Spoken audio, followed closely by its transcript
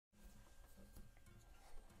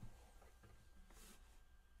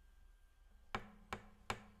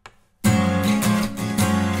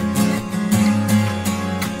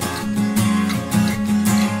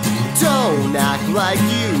like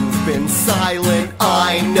you've been silent.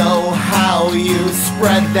 I know how you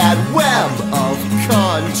spread that web of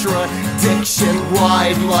contradiction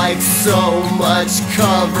wide like so much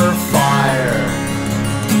cover fire.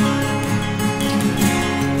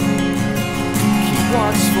 Keep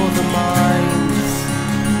watch for the minds.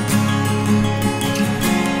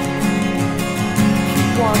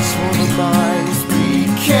 Keep watch for the minds. Be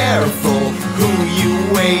careful who you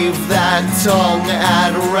wave that tongue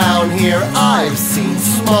at around here. I've seen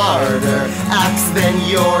smarter acts than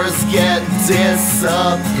yours get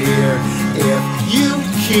disappear. If you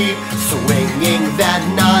keep swinging that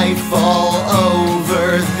knife all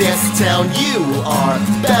over this town, you are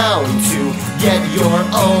bound to get your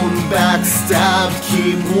own backstabbed.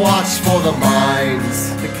 Keep watch for the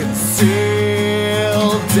minds that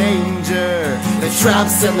conceal danger, the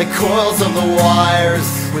traps and the coils of the wires,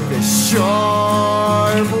 with the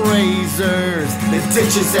sharp razors, the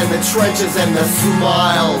ditches and the trenches and the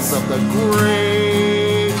smiles of the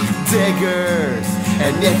grave diggers.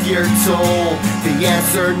 And if you're told the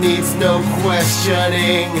answer needs no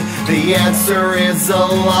questioning, the answer is a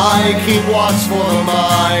lie. Keep watch for the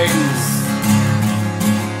minds.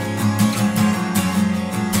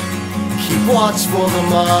 Keep watch for the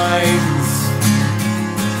minds.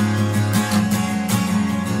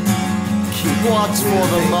 Keep watch for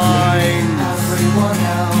the minds. Everyone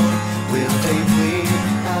out, will they bleed?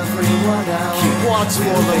 Everyone out. Keep watch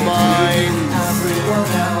for the minds.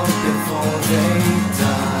 Everyone out before they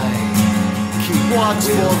die. Keep watch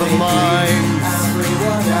for the minds.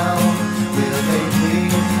 Everyone out, will they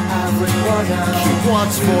bleed? Everyone out. Keep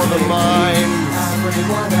watch for the minds.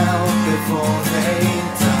 Everyone out before they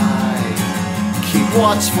die. Keep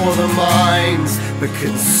watch for the minds, the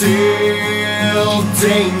concealed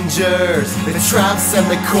dangers, the traps and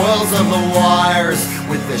the coils of the wires,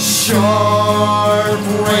 with the sharp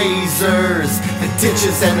razors, the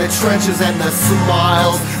ditches and the trenches and the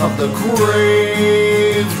smiles of the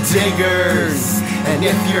grave diggers. And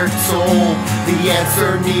if you're told the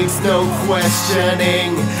answer needs no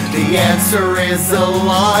questioning, the answer is a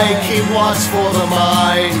lie. Keep watch for the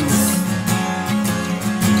minds.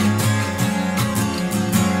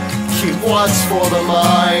 Keep watch for the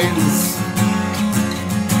minds.